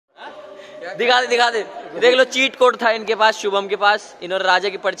दिखा दे। देख लो, cheat code था इनके पास, शुभम के पास। इन्होंने राजा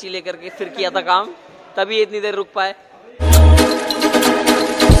की पर्ची लेकर के फिर किया था काम, तभी इतनी देर रुक पाए।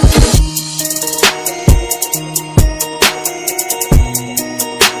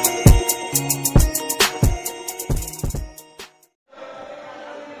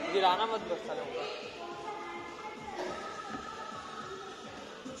 गिराना मत बस।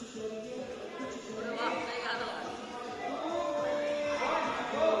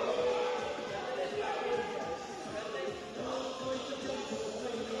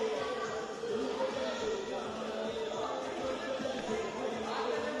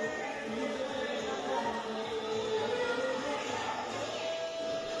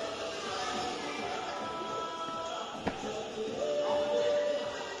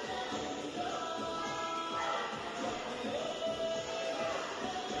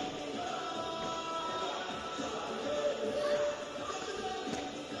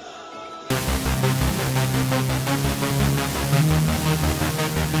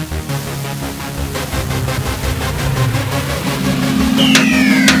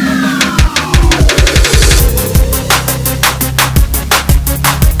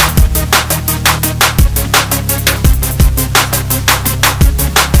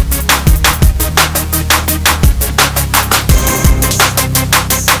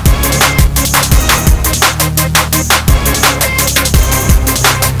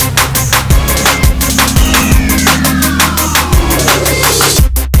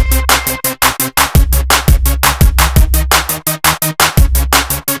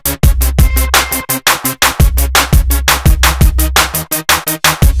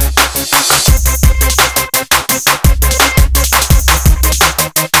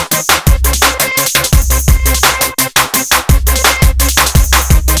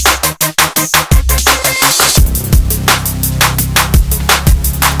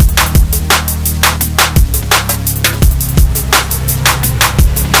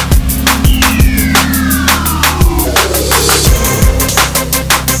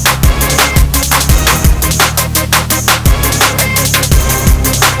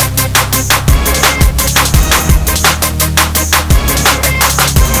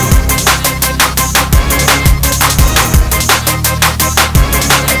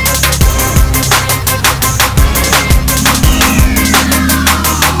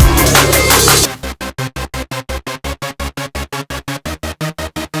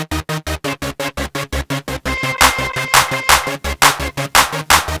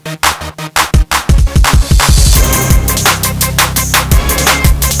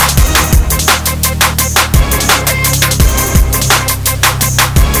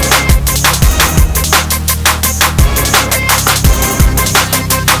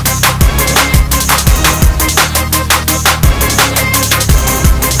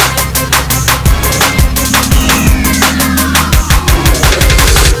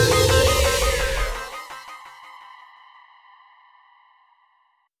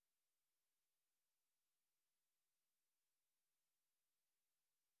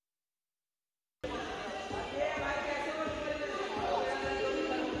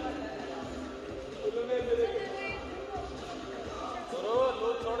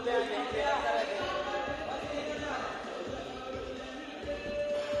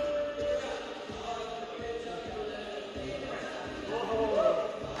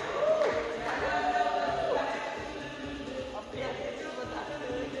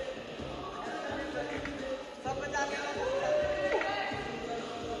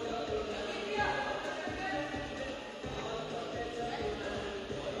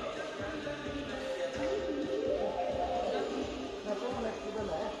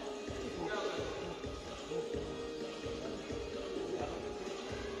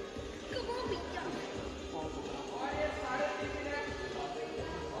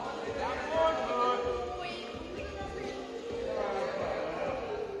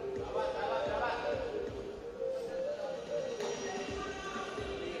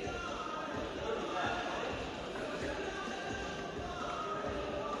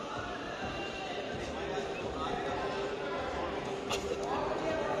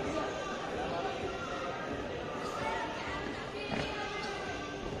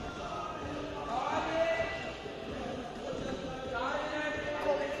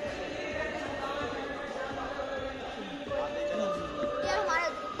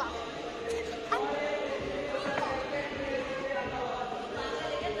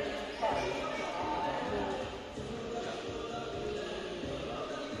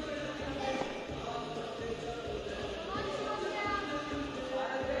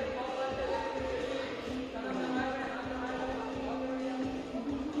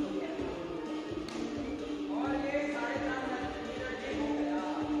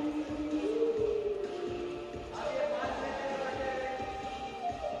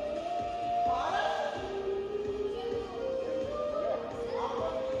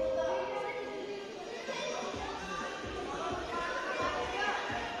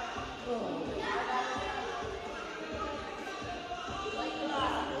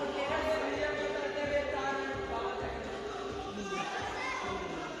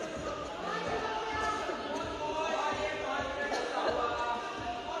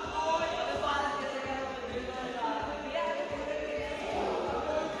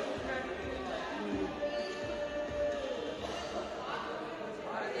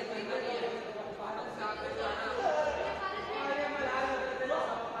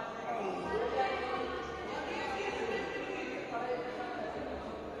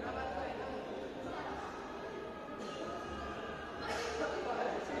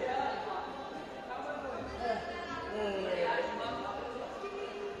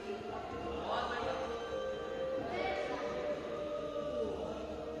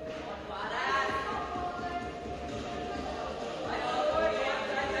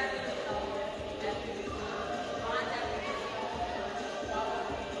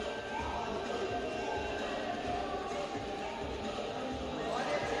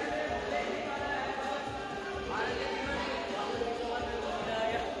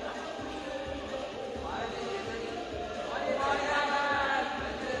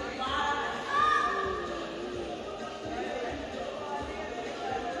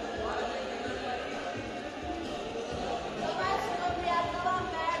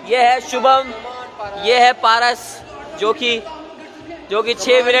 ये है शुभम, ये है पारस जो कि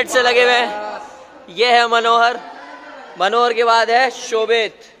 6 मिनट से लगे हुए हैं। ये है मनोहर, मनोहर के बाद है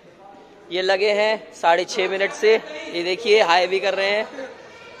शोभित, ये लगे हैं 6.5 मिनट से। ये देखिए हाई भी कर रहे हैं।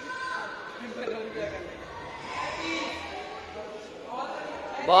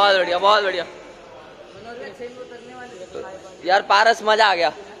 बहुत बढ़िया, बहुत बढ़िया यार, पारस मजा आ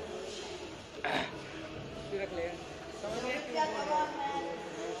गया।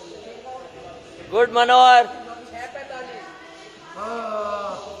 गुड मनोहर।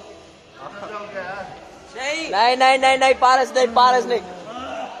 नहीं नहीं नहीं नहीं, पारस नहीं, पारस नहीं।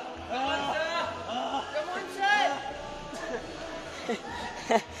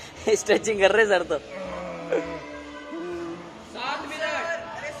 स्ट्रेचिंग कर रहे सर तो।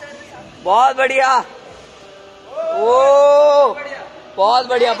 बहुत बढ़िया, ओ बहुत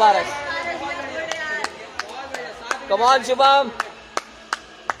बढ़िया पारस। कमान शुभम,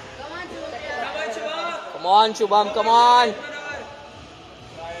 कमान शुभम, कमान,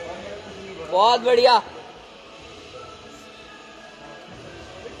 बहुत बढ़िया।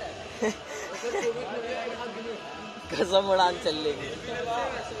 कसम उड़ान चल लेगी।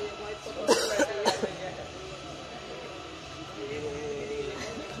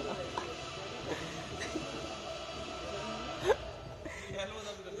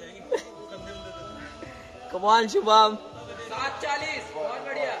 कमान शुभम, 7:40, बहुत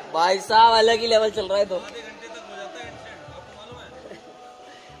बढ़िया भाई साहब, अलग ही लेवल चल रहा है। तो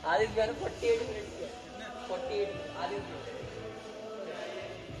आदित्य 48 मिनट, 48 आदित्य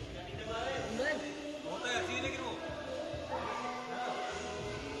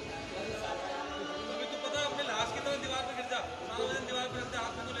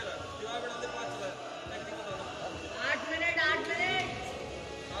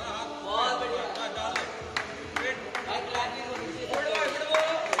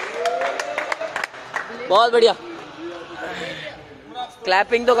बहुत बढ़िया।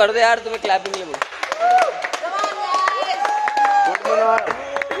 क्लैपिंग तो कर दे यार, तुम्हें क्लैपिंग नहीं बोल।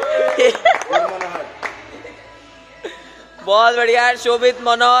 बहुत बढ़िया यार, शोभित,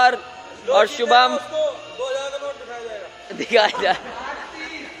 मनोहर और शुभम दिखाया जा।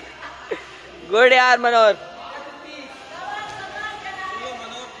 गुड यार मनोहर।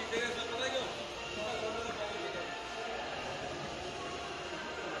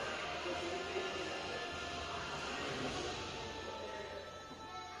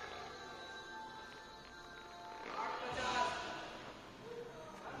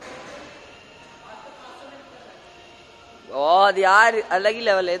 बहुत यार, अलग ही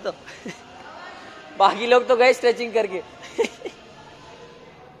लेवल है तो। बाकी लोग तो गए स्ट्रेचिंग करके।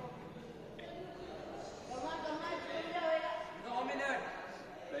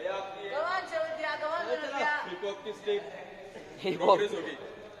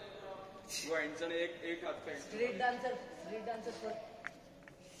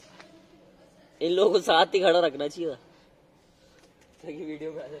 इन लोगों को साथ ही खड़ा रखना चाहिए ताकि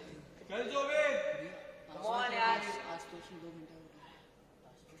वीडियो में आ जाए।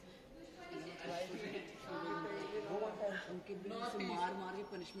 उनके बिना से मार मार के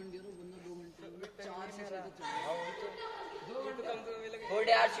पनिशमेंट दिया तो बंदा 2 घंटे 4 से 6 तक चला। गुड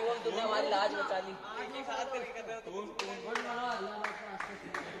यार शिवम, तुमने हमारी लाज बचा ली।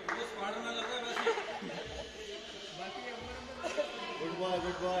 Good boy,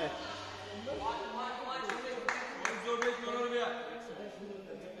 good boy.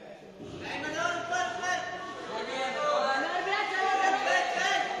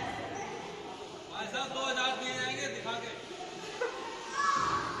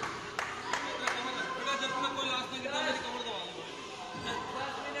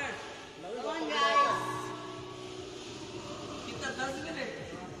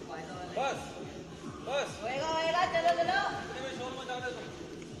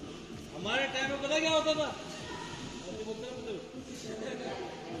 हमारे टाइम में पता क्या होता था?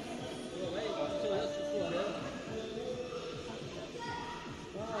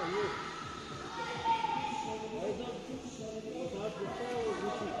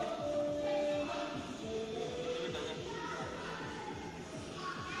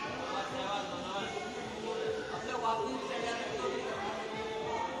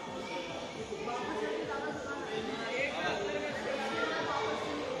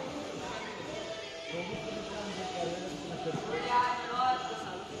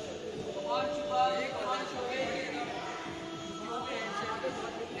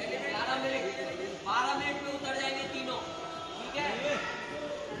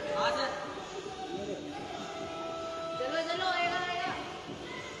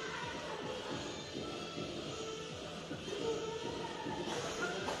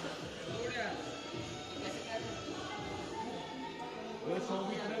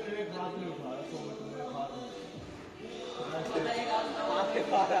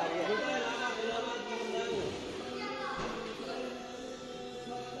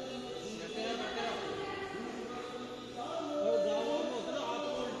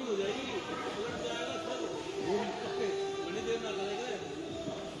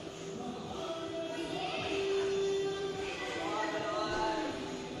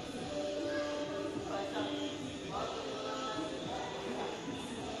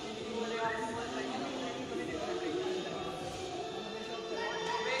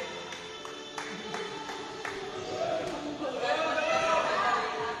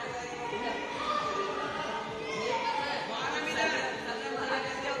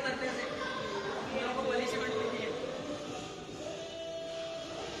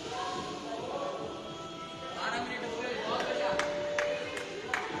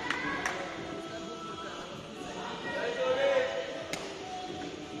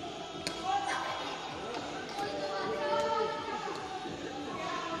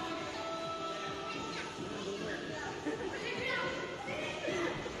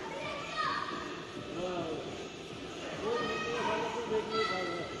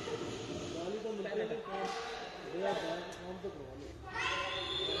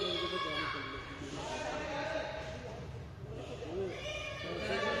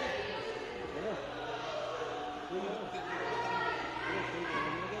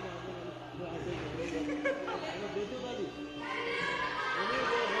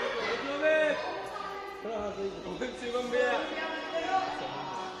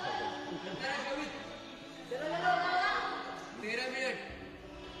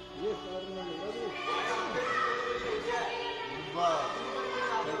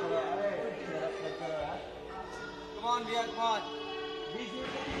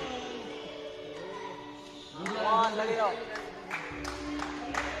 लगे रहो।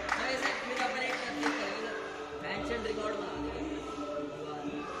 हैंडस्टैंड रिकॉर्ड बना देंगे।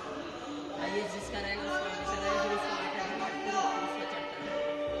 ये जिसका रहेगा उसका हमेशा रहेगा, फिर उसको आटा है फिर उसको चटता है।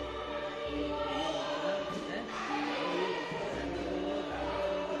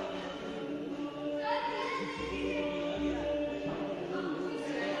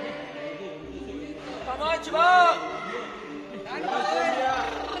 Come on, Shubham!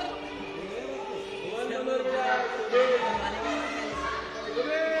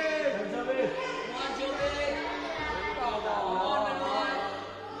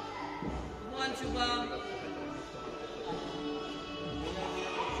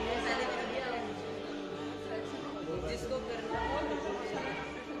 जिसको करना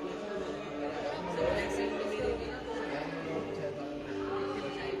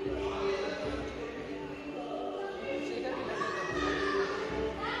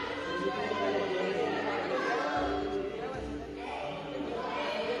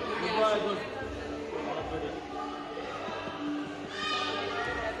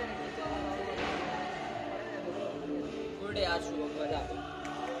गुड यार शुभम, मजा।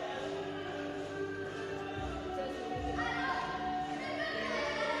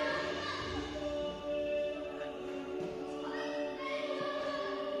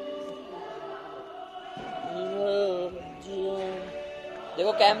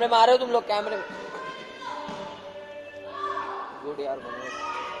 देखो कैमरे में आ रहे हो तुम लोग, कैमरे में। गुड यार मनोज,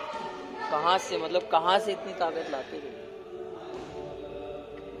 कहाँ से मतलब कहाँ से इतनी ताकत लाते हो?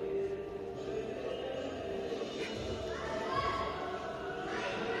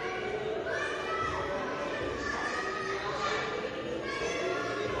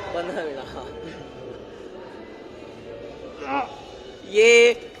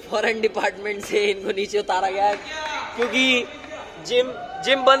 ये फॉरेन डिपार्टमेंट से इनको नीचे उतारा गया है क्योंकि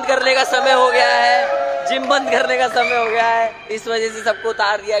जिम बंद करने का समय हो गया है। जिम बंद करने का समय हो गया है, इस वजह से सबको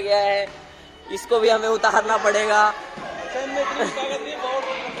उतार दिया गया है। इसको भी हमें उतारना पड़ेगा।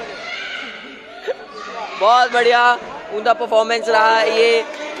 बहुत बढ़िया उनका परफॉर्मेंस रहा है ये।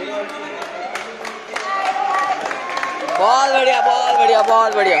 बहुत बढ़िया, बहुत बढ़िया,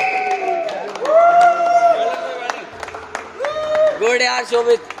 बहुत बढ़िया। गुड यार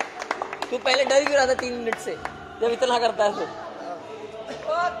शोभित, तू पहले डर क्यों रहा था 3 मिनट से जब इतना करता है तो?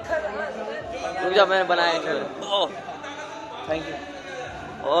 रुक जा, मैंने बनाया। Thank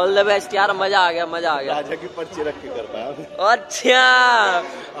you, all the best यार। मजा आ गया, मजा आ गया। राजा की पर्ची रख के करता है। अच्छा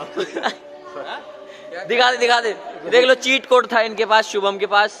दिखा दे, दिखा दे। देख लो, चीट कोड था इनके पास, शुभम के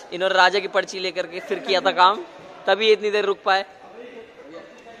पास। इन्होंने राजा की पर्ची लेकर के फिर किया था काम, तभी इतनी देर रुक पाए।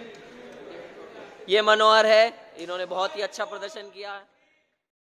 ये मनोहर है, इन्होंने बहुत ही अच्छा प्रदर्शन किया।